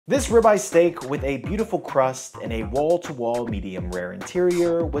This ribeye steak with a beautiful crust and a wall-to-wall medium rare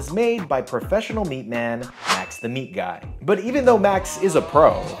interior was made by professional meat man MaxtheMeatGuy. But even though Max is a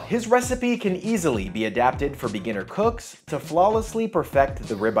pro, his recipe can easily be adapted for beginner cooks to flawlessly perfect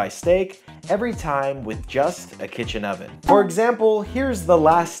the ribeye steak every time with just a kitchen oven. For example, here's the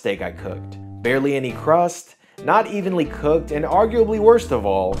last steak I cooked. Barely any crust, not evenly cooked, and arguably worst of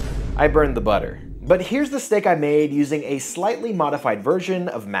all, I burned the butter. But here's the steak I made using a slightly modified version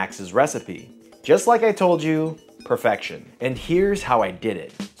of Max's recipe. Just like I told you, perfection. And here's how I did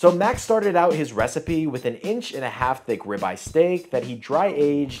it. So Max started out his recipe with an 1.5 inch thick ribeye steak that he dry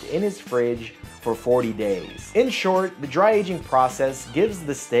aged in his fridge for 40 days. In short, the dry aging process gives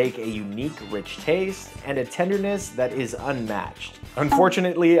the steak a unique rich taste and a tenderness that is unmatched.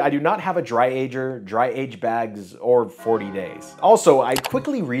 Unfortunately, I do not have a dry ager, dry age bags, or 40 days. Also, I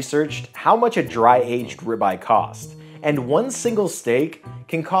quickly researched how much a dry aged ribeye cost, and one single steak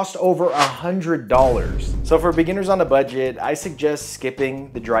can cost over $100. So for beginners on a budget, I suggest skipping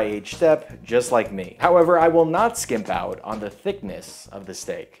the dry age step, just like me. However, I will not skimp out on the thickness of the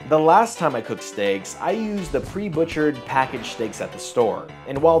steak. The last time I cooked steaks, I used the pre-butchered packaged steaks at the store.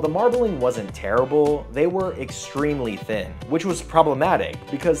 And while the marbling wasn't terrible, they were extremely thin, which was problematic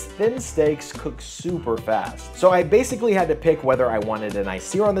because thin steaks cook super fast. So I basically had to pick whether I wanted a nice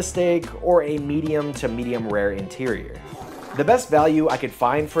sear on the steak or a medium to medium rare interior. The best value I could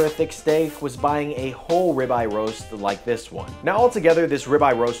find for a thick steak was buying a whole ribeye roast like this one. Now altogether, this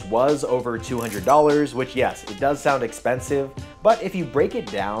ribeye roast was over $200, which yes, it does sound expensive, but if you break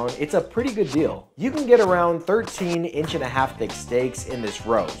it down, it's a pretty good deal. You can get around 13.5 inch thick steaks in this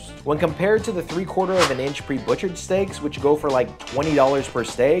roast. When compared to the 3/4 inch pre-butchered steaks, which go for like $20 per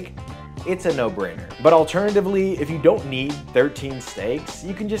steak, it's a no-brainer. But alternatively, if you don't need 13 steaks,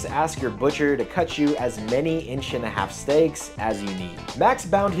 you can just ask your butcher to cut you as many 1.5 inch steaks as you need. Max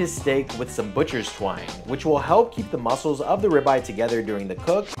bound his steak with some butcher's twine, which will help keep the muscles of the ribeye together during the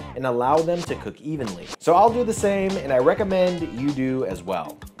cook and allow them to cook evenly. So I'll do the same, and I recommend you do as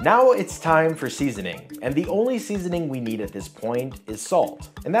well. Now it's time for seasoning, and the only seasoning we need at this point is salt.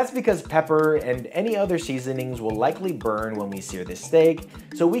 And that's because pepper and any other seasonings will likely burn when we sear this steak,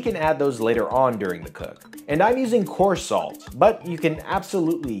 so we can add those later on during the cook. And I'm using coarse salt, but you can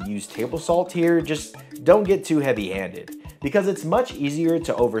absolutely use table salt here, just don't get too heavy-handed, because it's much easier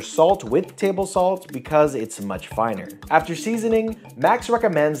to oversalt with table salt because it's much finer. After seasoning, Max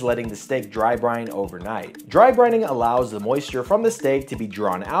recommends letting the steak dry brine overnight. Dry brining allows the moisture from the steak to be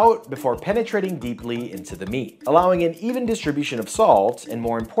drawn out before penetrating deeply into the meat, allowing an even distribution of salt, and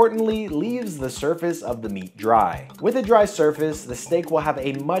more importantly, leaves the surface of the meat dry. With a dry surface, the steak will have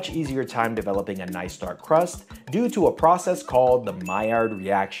a much easier time developing a nice dark crust due to a process called the Maillard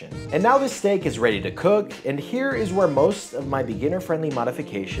reaction. And now this steak is ready to cook, and here is where most of my beginner-friendly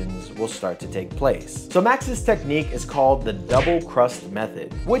modifications will start to take place. So Max's technique is called the double crust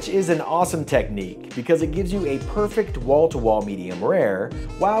method, which is an awesome technique because it gives you a perfect wall-to-wall medium rare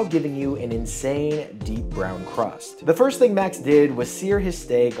while giving you an insane deep brown crust. The first thing Max did was sear his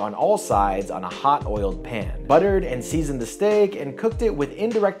steak on all sides on a hot oiled pan, buttered and seasoned the steak, and cooked it with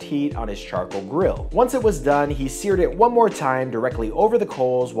indirect heat on his charcoal grill. Once it was done, he seared it one more time directly over the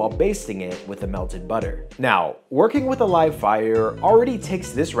coals while basting it with the melted butter. Now, working with a live fire already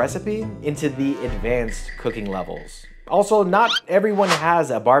takes this recipe into the advanced cooking levels. Also, not everyone has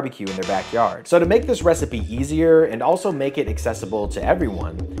a barbecue in their backyard. So to make this recipe easier and also make it accessible to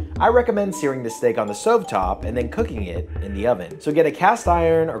everyone, I recommend searing the steak on the stovetop and then cooking it in the oven. So get a cast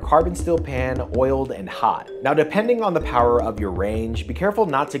iron or carbon steel pan oiled and hot. Now, depending on the power of your range, be careful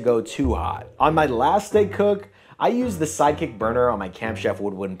not to go too hot. On my last steak cook, I used the Sidekick burner on my Camp Chef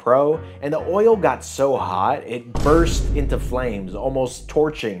Woodwind Pro, and the oil got so hot, it burst into flames, almost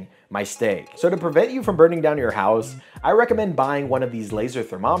torching my steak. So to prevent you from burning down your house, I recommend buying one of these laser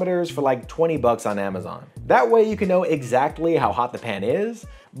thermometers for like 20 bucks on Amazon. That way you can know exactly how hot the pan is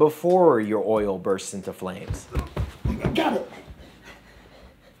before your oil bursts into flames. Got it.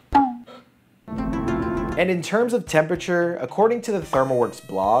 And in terms of temperature, according to the ThermalWorks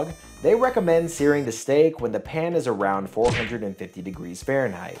blog, they recommend searing the steak when the pan is around 450 degrees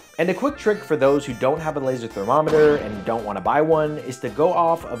Fahrenheit. And a quick trick for those who don't have a laser thermometer and don't want to buy one is to go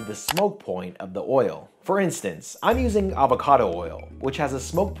off of the smoke point of the oil. For instance, I'm using avocado oil, which has a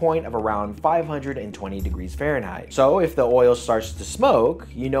smoke point of around 520 degrees Fahrenheit. So if the oil starts to smoke,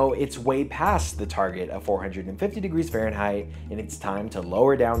 you know it's way past the target of 450 degrees Fahrenheit and it's time to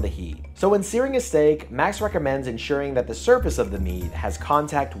lower down the heat. So when searing a steak, Max recommends ensuring that the surface of the meat has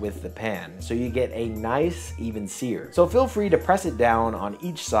contact with the pan, so you get a nice even sear. So feel free to press it down on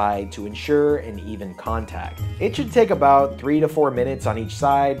each side to ensure an even contact. It should take about 3 to 4 minutes on each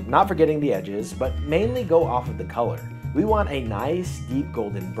side, not forgetting the edges, but mainly go off of the color. We want a nice deep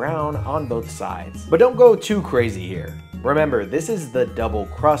golden brown on both sides. But don't go too crazy here. Remember, this is the double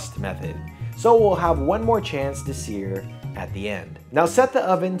crust method, so we'll have one more chance to sear at the end. Now set the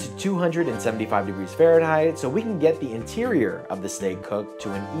oven to 275 degrees Fahrenheit so we can get the interior of the steak cooked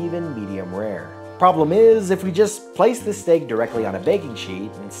to an even medium rare. Problem is, if we just place the steak directly on a baking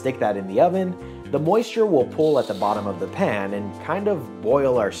sheet and stick that in the oven, the moisture will pool at the bottom of the pan and kind of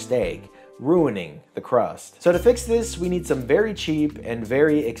boil our steak, ruining the crust. So to fix this, we need some very cheap and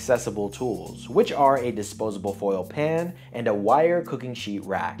very accessible tools, which are a disposable foil pan and a wire cooking sheet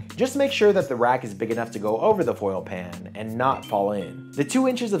rack. Just make sure that the rack is big enough to go over the foil pan and not fall in. The 2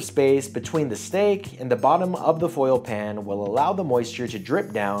 inches of space between the steak and the bottom of the foil pan will allow the moisture to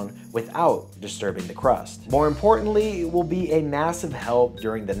drip down without disturbing the crust. More importantly, it will be a massive help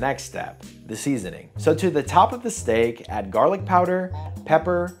during the next step, the seasoning. So to the top of the steak, add garlic powder,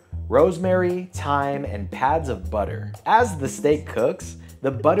 pepper, rosemary, thyme, and pads of butter. As the steak cooks,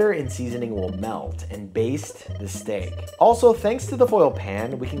 the butter and seasoning will melt and baste the steak. Also, thanks to the foil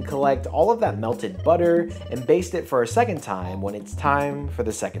pan, we can collect all of that melted butter and baste it for a second time when it's time for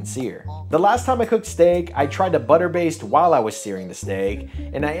the second sear. The last time I cooked steak, I tried to butter baste while I was searing the steak,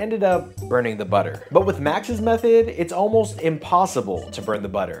 and I ended up burning the butter. But with Max's method, it's almost impossible to burn the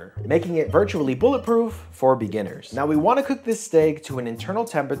butter, making it virtually bulletproof for beginners. Now we want to cook this steak to an internal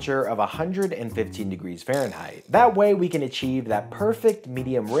temperature of 115 degrees Fahrenheit. That way we can achieve that perfect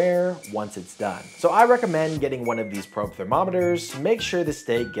medium rare once it's done. So I recommend getting one of these probe thermometers to make sure the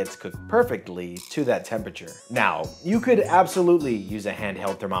steak gets cooked perfectly to that temperature. Now, you could absolutely use a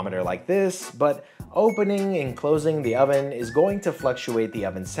handheld thermometer like this, but opening and closing the oven is going to fluctuate the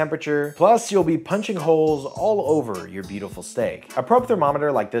oven's temperature, plus you'll be punching holes all over your beautiful steak. A probe thermometer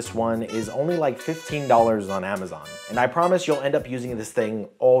like this one is only like $15 on Amazon, and I promise you'll end up using this thing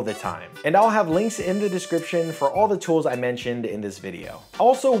all the time. And I'll have links in the description for all the tools I mentioned in this video.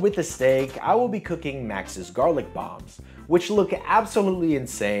 Also with the steak, I will be cooking Max's garlic bombs, which look absolutely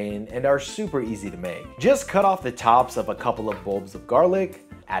insane and are super easy to make. Just cut off the tops of a couple of bulbs of garlic,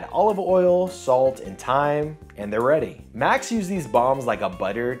 add olive oil, salt, and thyme, and they're ready. Max used these bombs like a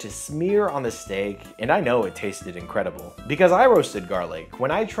butter to smear on the steak, and I know it tasted incredible. Because I roasted garlic when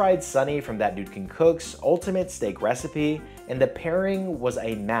I tried Sunny from That Dude Can Cook's ultimate steak recipe, and the pairing was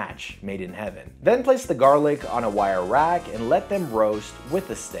a match made in heaven. Then place the garlic on a wire rack and let them roast with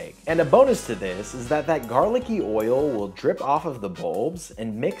the steak. And a bonus to this is that garlicky oil will drip off of the bulbs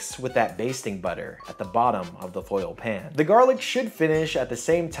and mix with that basting butter at the bottom of the foil pan. The garlic should finish at the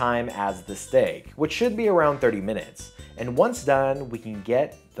same time as the steak, which should be around 30 minutes. And once done, we can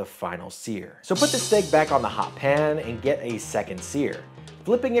get the final sear. So put the steak back on the hot pan and get a second sear,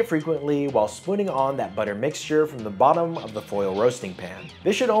 flipping it frequently while spooning on that butter mixture from the bottom of the foil roasting pan.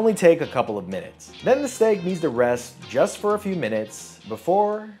 This should only take a couple of minutes. Then the steak needs to rest just for a few minutes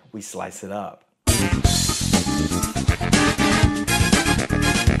before we slice it up.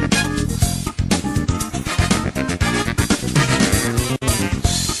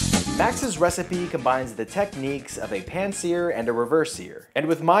 Max's recipe combines the techniques of a pan sear and a reverse sear. And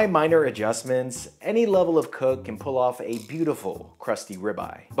with my minor adjustments, any level of cook can pull off a beautiful crusty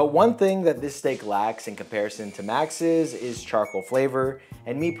ribeye. But one thing that this steak lacks in comparison to Max's is charcoal flavor,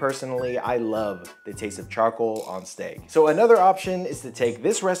 and me personally, I love the taste of charcoal on steak. So another option is to take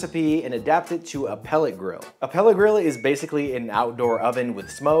this recipe and adapt it to a pellet grill. A pellet grill is basically an outdoor oven with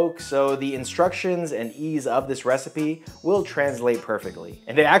smoke, so the instructions and ease of this recipe will translate perfectly.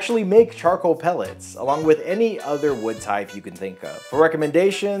 And they actually make charcoal pellets, along with any other wood type you can think of. For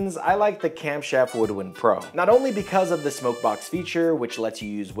recommendations, I like the Camp Chef Woodwind Pro. Not only because of the smoke box feature, which lets you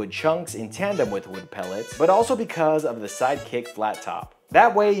use wood chunks in tandem with wood pellets, but also because of the Sidekick flat top.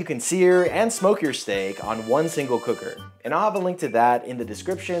 That way you can sear and smoke your steak on one single cooker. And I'll have a link to that in the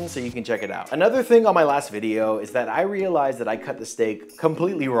description so you can check it out. Another thing on my last video is that I realized that I cut the steak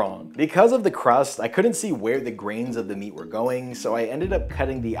completely wrong. Because of the crust, I couldn't see where the grains of the meat were going, so I ended up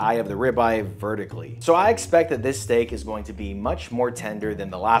cutting the eye of the ribeye vertically. So I expect that this steak is going to be much more tender than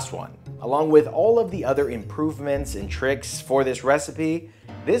the last one. Along with all of the other improvements and tricks for this recipe,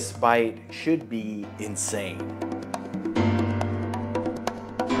 this bite should be insane.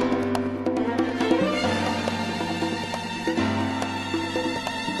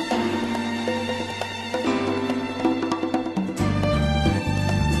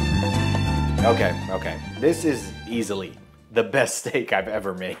 Okay, this is easily the best steak I've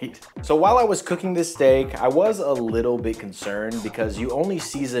ever made. So while I was cooking this steak, I was a little bit concerned because you only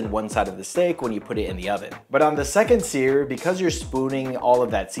season one side of the steak when you put it in the oven. But on the second sear, because you're spooning all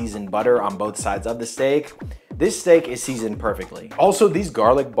of that seasoned butter on both sides of the steak, this steak is seasoned perfectly. Also, these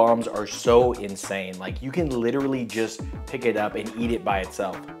garlic bombs are so insane. Like, you can literally just pick it up and eat it by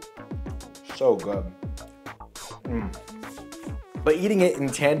itself. So good. But eating it in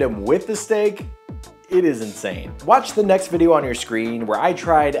tandem with the steak, it is insane. Watch the next video on your screen where I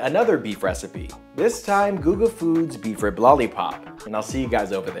tried another beef recipe. This time, Guga Foods beef rib lollipop. And I'll see you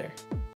guys over there.